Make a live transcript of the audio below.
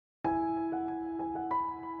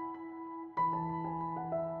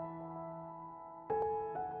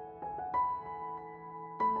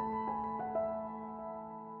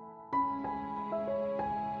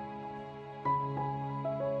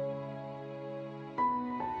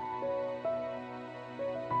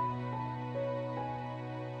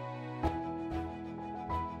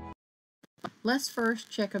Let's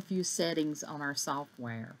first check a few settings on our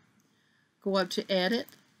software. Go up to Edit,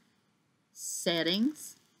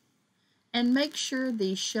 Settings, and make sure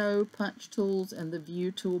the Show Punch Tools and the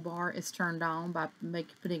View toolbar is turned on by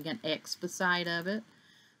putting an X beside of it.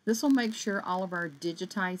 This will make sure all of our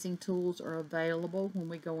digitizing tools are available when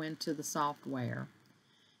we go into the software.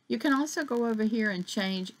 You can also go over here and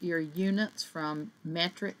change your units from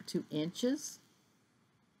metric to inches.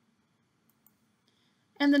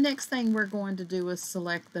 And the next thing we're going to do is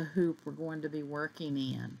select the hoop we're going to be working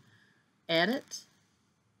in. Edit,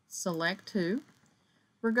 select hoop.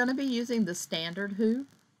 We're going to be using the standard hoop,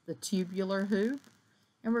 the tubular hoop,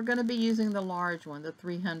 and we're going to be using the large one, the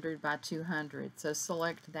 300 by 200. So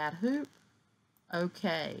select that hoop.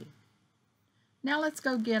 OK. Now let's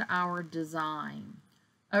go get our design.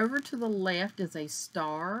 Over to the left is a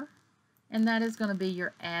star, and that is going to be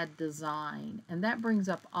your Add Design. And that brings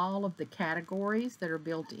up all of the categories that are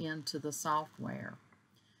built into the software.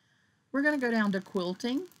 We're going to go down to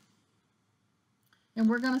Quilting, and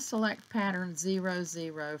we're going to select pattern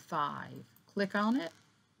 005. Click on it,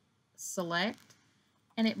 select,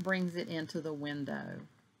 and it brings it into the window.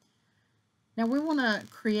 Now we want to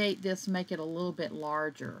create this, make it a little bit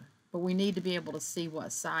larger, but we need to be able to see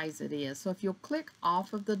what size it is. So if you'll click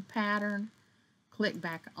off of the pattern, click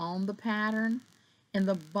back on the pattern, in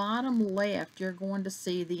the bottom left you're going to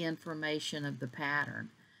see the information of the pattern.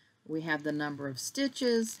 We have the number of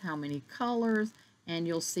stitches, how many colors, and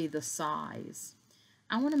you'll see the size.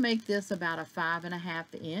 I want to make this about a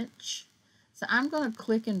 5.5 inch. So I'm going to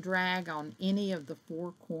click and drag on any of the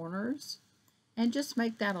four corners and just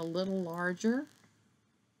make that a little larger.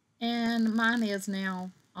 And mine is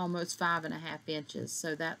now almost 5.5 inches,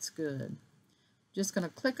 so that's good. Just going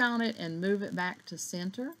to click on it and move it back to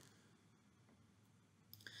center.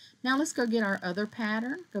 Now let's go get our other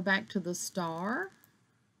pattern. Go back to the star,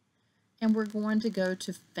 and we're going to go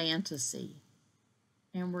to Fantasy.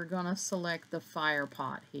 And we're going to select the fire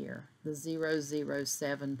pot here, the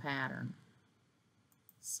 007 pattern.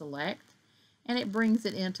 Select, and it brings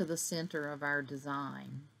it into the center of our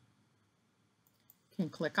design. You can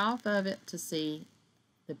click off of it to see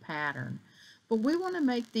the pattern. But we want to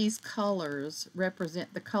make these colors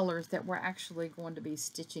represent the colors that we're actually going to be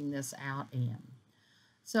stitching this out in.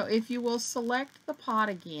 So if you will select the pot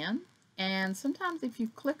again, and sometimes if you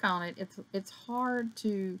click on it, it's hard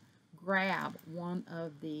to grab one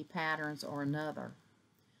of the patterns or another.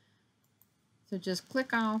 So just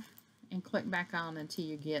click off and click back on until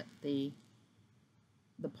you get the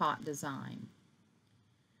pot design.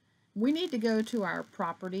 We need to go to our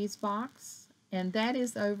Properties box, and that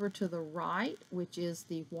is over to the right, which is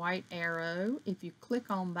the white arrow. If you click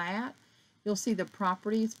on that, you'll see the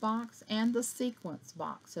Properties box and the Sequence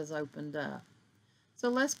box has opened up. So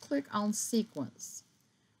let's click on Sequence.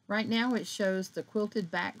 Right now it shows the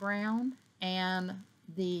quilted background and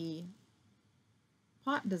the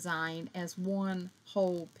pot design as one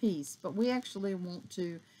whole piece, but we actually want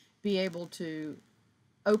to be able to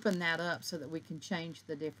open that up so that we can change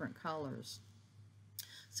the different colors.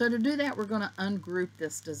 So to do that, we're going to ungroup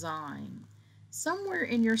this design. Somewhere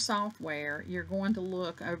in your software, you're going to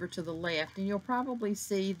look over to the left, and you'll probably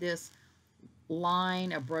see this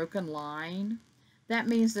line, a broken line. That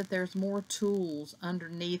means that there's more tools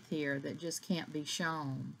underneath here that just can't be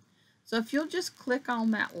shown. So if you'll just click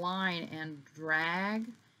on that line and drag,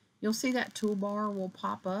 you'll see that toolbar will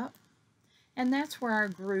pop up. And that's where our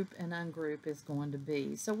group and ungroup is going to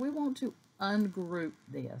be. So we want to ungroup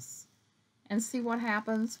this and see what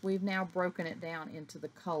happens. We've now broken it down into the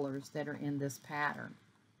colors that are in this pattern.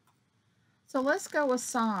 So let's go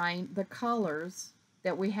assign the colors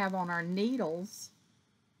that we have on our needles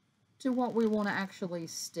to what we want to actually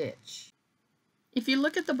stitch. If you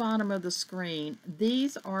look at the bottom of the screen,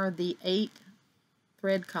 these are the 8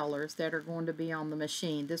 thread colors that are going to be on the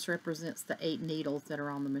machine. This represents the 8 needles that are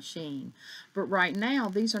on the machine. But right now,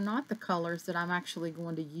 these are not the colors that I'm actually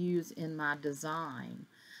going to use in my design.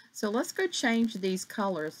 So let's go change these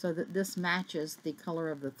colors so that this matches the color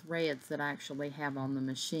of the threads that I actually have on the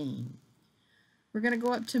machine. We're going to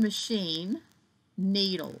go up to Machine,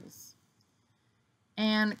 Needles.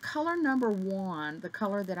 And color number 1, the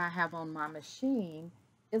color that I have on my machine,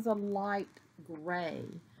 is a light gray.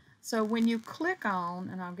 So when you click on,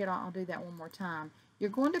 and I'll do that one more time, you're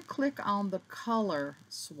going to click on the color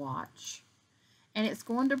swatch, and it's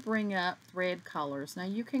going to bring up thread colors. Now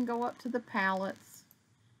you can go up to the palettes,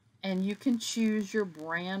 and you can choose your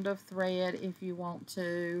brand of thread if you want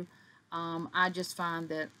to. I just find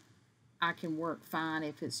that I can work fine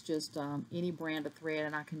if it's just any brand of thread,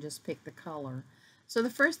 and I can just pick the color. So the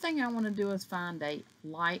first thing I want to do is find a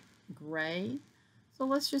light gray. So So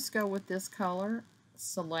let's just go with this color,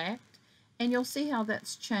 select, and you'll see how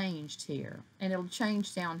that's changed here. And it'll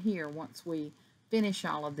change down here once we finish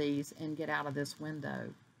all of these and get out of this window.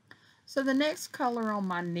 So the next color on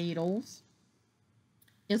my needles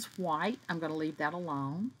is white. I'm going to leave that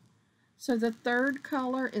alone. So the third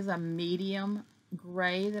color is a medium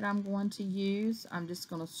gray that I'm going to use. I'm just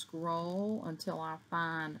going to scroll until I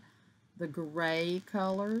find the gray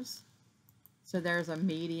colors. So there's a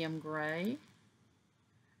medium gray.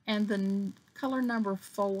 And the color number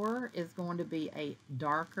 4 is going to be a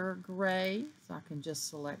darker gray. So I can just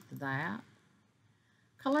select that.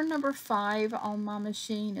 Color number 5 on my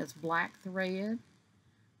machine is black thread.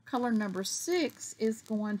 Color number 6 is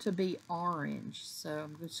going to be orange. So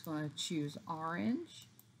I'm just going to choose orange.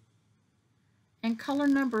 And color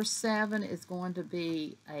number 7 is going to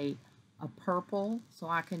be a purple. So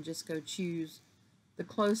I can just go choose the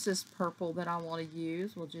closest purple that I want to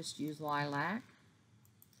use. We'll just use lilac.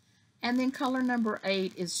 And then color number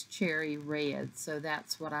 8 is cherry red. So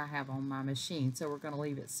that's what I have on my machine. So we're going to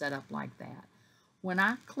leave it set up like that. When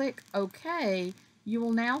I click OK, you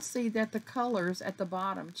will now see that the colors at the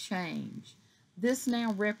bottom change. This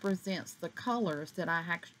now represents the colors that I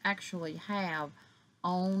actually have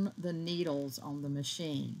on the needles on the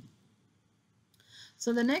machine.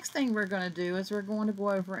 So the next thing we're going to do is we're going to go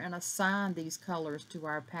over and assign these colors to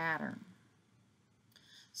our pattern.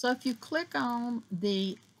 So if you click on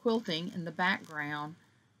the quilting in the background,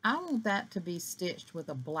 I want that to be stitched with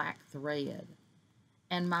a black thread.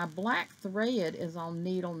 And my black thread is on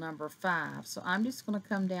needle number 5. So I'm just going to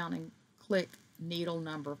come down and click needle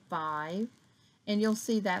number 5. And you'll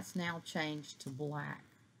see that's now changed to black.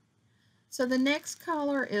 So the next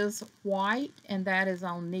color is white, and that is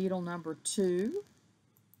on needle number 2.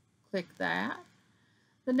 Click that.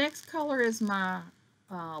 The next color is my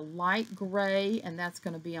light gray, and that's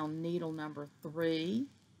going to be on needle number 3.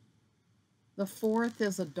 The 4th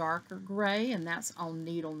is a darker gray, and that's on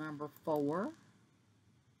needle number 4.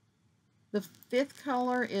 The 5th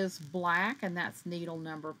color is black, and that's needle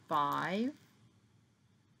number 5.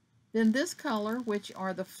 Then this color, which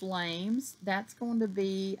are the flames, that's going to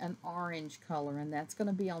be an orange color, and that's going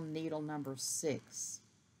to be on needle number 6.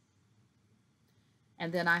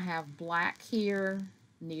 And then I have black here,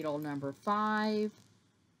 needle number 5.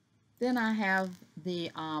 Then I have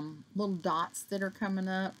the little dots that are coming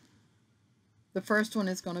up. The first one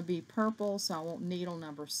is going to be purple, so I want needle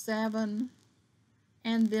number 7.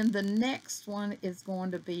 And then the next one is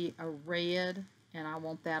going to be a red, and I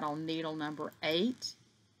want that on needle number 8.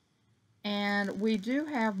 And we do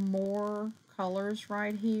have more colors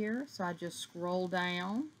right here, so I just scroll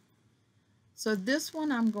down. So this one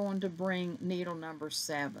I'm going to bring needle number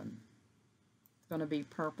 7. It's going to be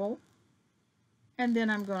purple. And then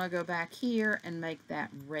I'm going to go back here and make that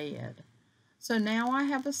red. So now I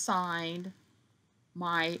have assigned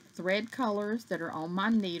my thread colors that are on my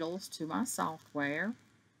needles to my software,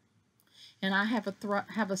 and I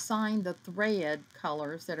have assigned the thread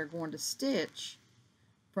colors that are going to stitch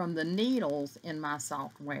from the needles in my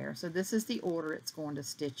software. So this is the order it's going to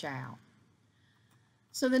stitch out.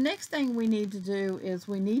 So the next thing we need to do is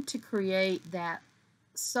we need to create that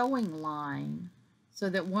sewing line so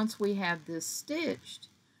that once we have this stitched,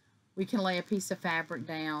 we can lay a piece of fabric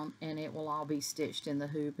down and it will all be stitched in the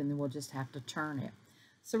hoop, and then we'll just have to turn it.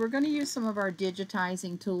 So we're going to use some of our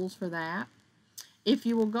digitizing tools for that. If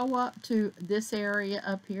you will go up to this area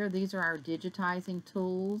up here, these are our digitizing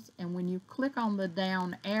tools, and when you click on the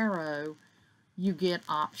down arrow, you get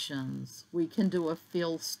options. We can do a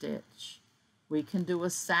fill stitch. We can do a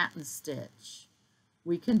satin stitch.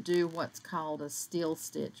 We can do what's called a steel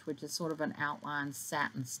stitch, which is sort of an outline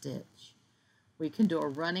satin stitch. We can do a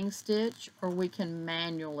running stitch, or we can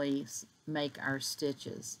manually make our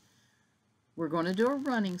stitches. We're going to do a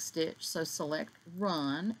running stitch, so select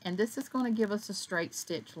run, and this is going to give us a straight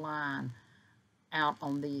stitch line out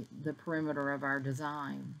on the perimeter of our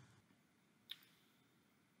design.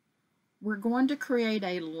 We're going to create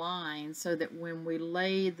a line so that when we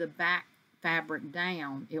lay the back fabric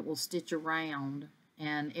down, it will stitch around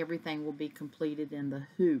and everything will be completed in the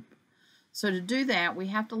hoop. So to do that, we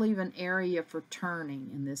have to leave an area for turning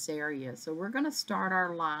in this area. So we're going to start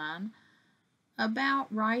our line about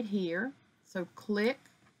right here. So click,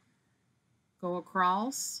 go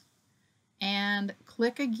across, and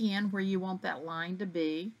click again where you want that line to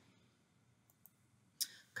be.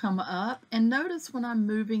 Come up, and notice when I'm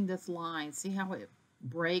moving this line, see how it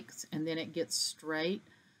breaks and then it gets straight?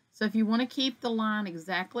 So if you want to keep the line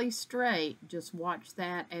exactly straight, just watch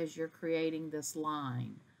that as you're creating this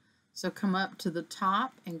line. So come up to the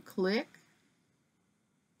top and click,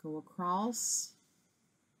 go across,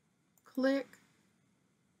 click,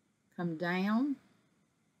 come down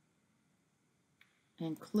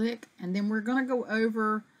and click, and then we're going to go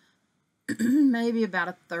over maybe about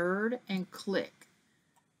a third and click.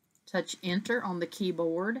 Touch enter on the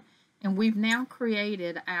keyboard, and we've now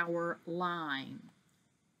created our line.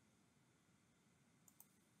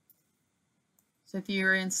 So if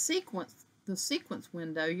you're in sequence, the sequence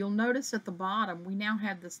window, you'll notice at the bottom we now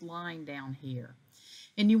have this line down here.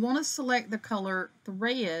 And you want to select the color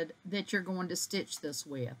thread that you're going to stitch this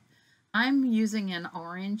with. I'm using an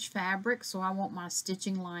orange fabric, so I want my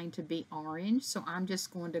stitching line to be orange. So I'm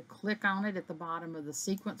just going to click on it at the bottom of the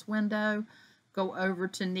sequence window, go over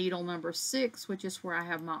to needle number 6, which is where I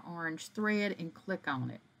have my orange thread, and click on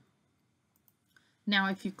it. Now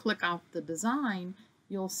if you click off the design,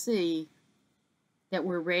 you'll see that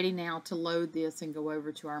we're ready now to load this and go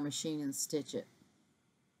over to our machine and stitch it.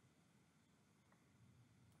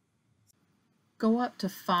 Go up to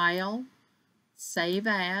File, Save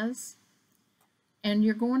As, and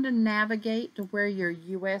you're going to navigate to where your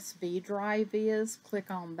USB drive is. Click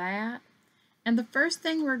on that. And the first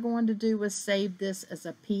thing we're going to do is save this as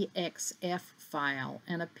a PXF file.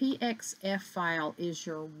 And a PXF file is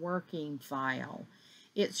your working file.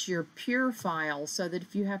 It's your pure file, so that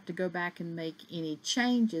if you have to go back and make any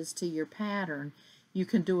changes to your pattern, you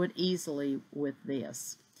can do it easily with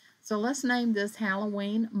this. So let's name this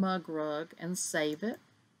Halloween Mug Rug and save it.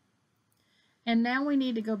 And now we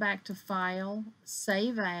need to go back to File,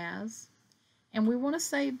 Save As, and we want to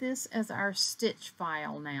save this as our stitch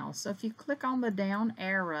file now. So if you click on the down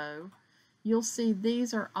arrow, you'll see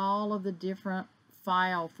these are all of the different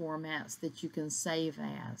file formats that you can save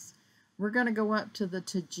as. We're going to go up to the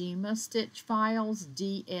Tajima stitch files,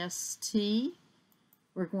 DST.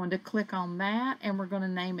 We're going to click on that, and we're going to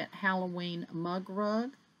name it Halloween Mug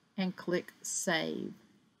Rug and click Save.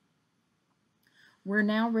 We're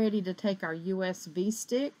now ready to take our USB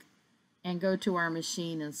stick and go to our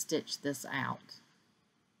machine and stitch this out.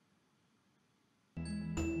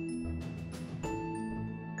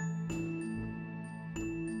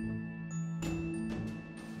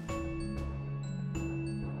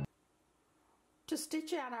 To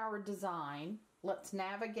stitch out our design, let's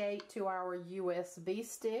navigate to our USB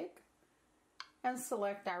stick and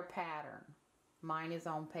select our pattern. Mine is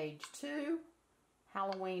on page 2,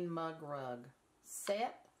 Halloween Mug Rug.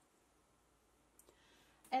 Set.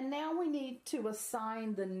 And now we need to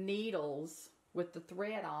assign the needles with the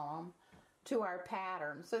thread on them to our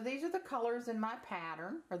pattern. So these are the colors in my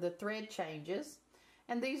pattern, or the thread changes,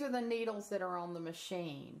 and these are the needles that are on the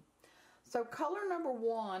machine. So color number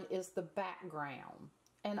 1 is the background,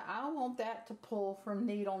 and I want that to pull from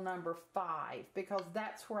needle number 5 because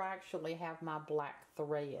that's where I actually have my black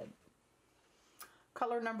thread.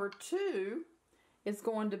 Color number 2 is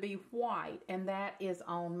going to be white, and that is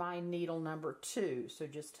on my needle number 2. So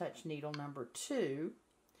just touch needle number 2.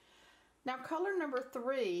 Now color number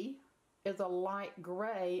 3 is a light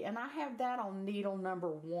gray, and I have that on needle number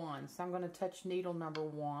 1. So I'm going to touch needle number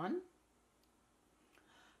 1.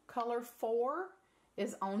 Color 4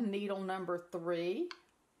 is on needle number 3.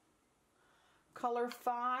 Color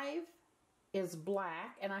 5 is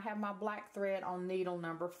black, and I have my black thread on needle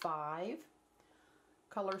number 5.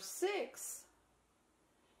 Color 6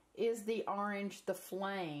 is the orange, the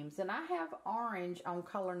flames, and I have orange on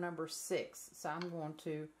color number 6. So I'm going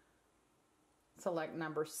to select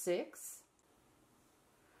number 6.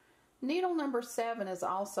 Needle number 7 is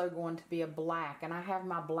also going to be a black, and I have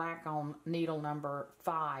my black on needle number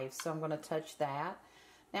 5, so I'm going to touch that.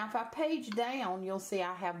 Now if I page down, you'll see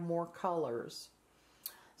I have more colors.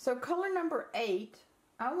 So color number 8,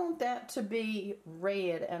 I want that to be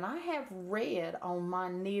red, and I have red on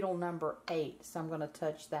my needle number 8, so I'm going to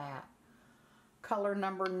touch that. Color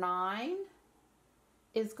number 9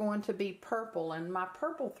 is going to be purple, and my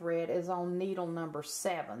purple thread is on needle number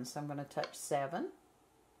 7, so I'm going to touch 7.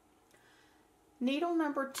 Needle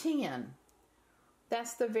number 10,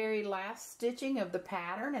 that's the very last stitching of the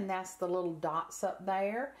pattern, and that's the little dots up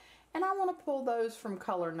there, and I want to pull those from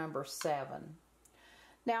color number 7.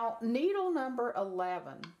 Now needle number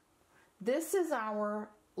 11, this is our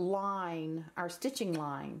line, our stitching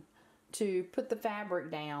line to put the fabric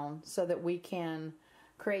down so that we can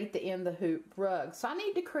create the in the hoop rug. So I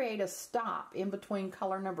need to create a stop in between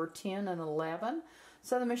color number 10 and 11.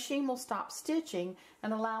 So the machine will stop stitching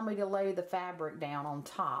and allow me to lay the fabric down on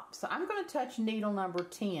top. So I'm going to touch needle number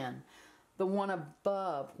 10, the one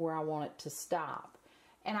above where I want it to stop.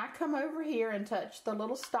 And I come over here and touch the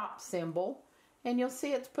little stop symbol, and you'll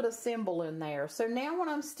see it's put a symbol in there. So now when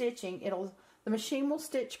I'm stitching, the machine will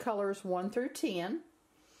stitch colors 1 through 10.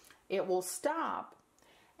 It will stop,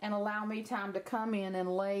 and allow me time to come in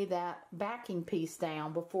and lay that backing piece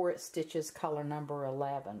down before it stitches color number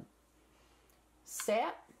 11.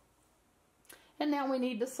 Set. And now we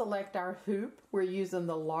need to select our hoop. We're using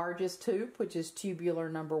the largest hoop, which is tubular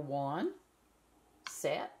number 1.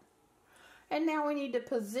 Set. And now we need to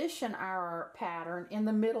position our pattern in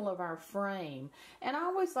the middle of our frame. And I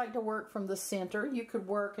always like to work from the center. You could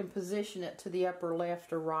work and position it to the upper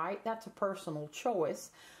left or right. That's a personal choice.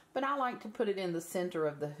 But I like to put it in the center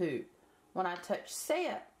of the hoop. When I touch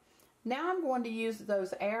set, now I'm going to use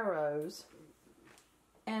those arrows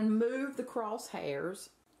and move the crosshairs.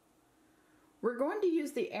 We're going to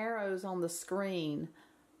use the arrows on the screen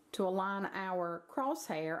to align our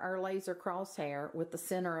crosshair, our laser crosshair, with the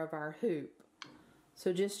center of our hoop.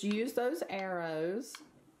 So just use those arrows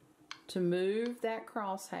to move that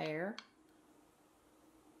crosshair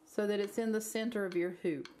so that it's in the center of your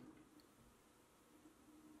hoop.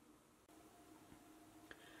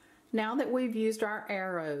 Now that we've used our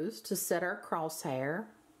arrows to set our crosshair,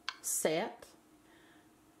 set,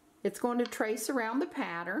 it's going to trace around the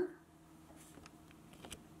pattern,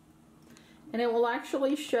 and it will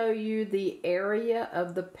actually show you the area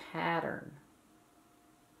of the pattern.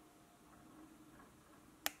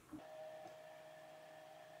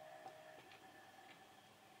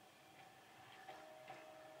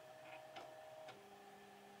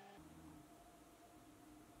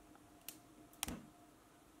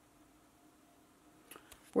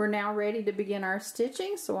 We're now ready to begin our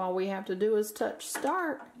stitching, so all we have to do is touch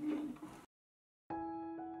start.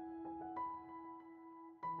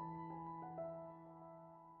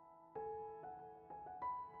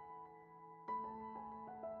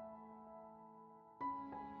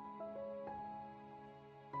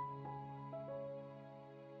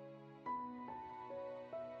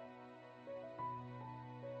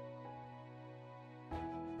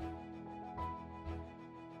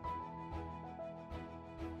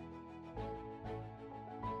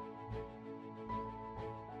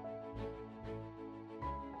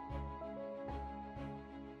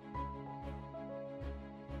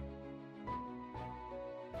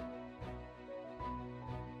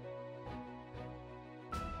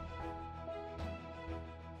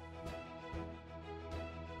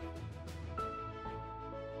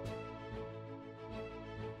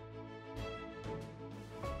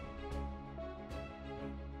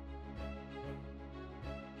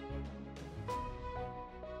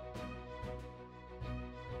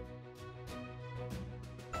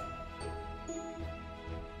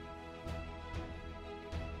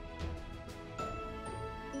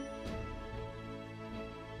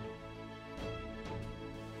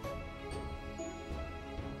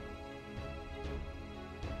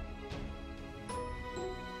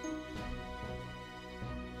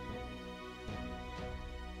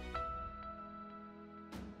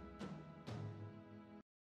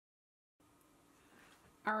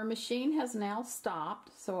 Our machine has now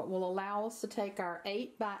stopped, so it will allow us to take our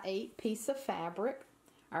 8x8 piece of fabric,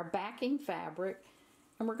 our backing fabric,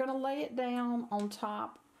 and we're going to lay it down on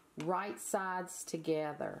top, right sides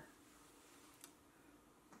together.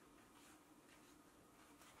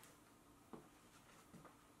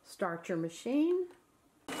 Start your machine.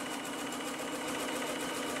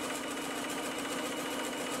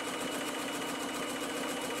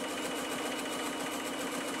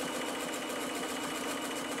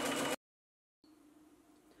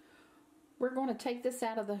 We're going to take this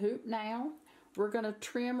out of the hoop now. We're going to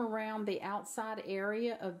trim around the outside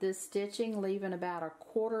area of this stitching, leaving about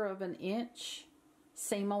 1/4 of an inch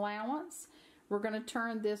seam allowance. We're going to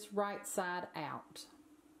turn this right side out.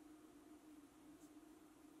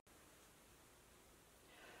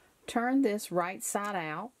 Turn this right side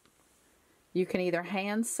out. You can either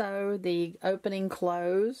hand sew the opening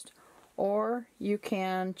closed, or you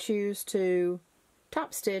can choose to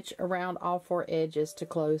top stitch around all 4 edges to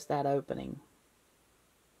close that opening.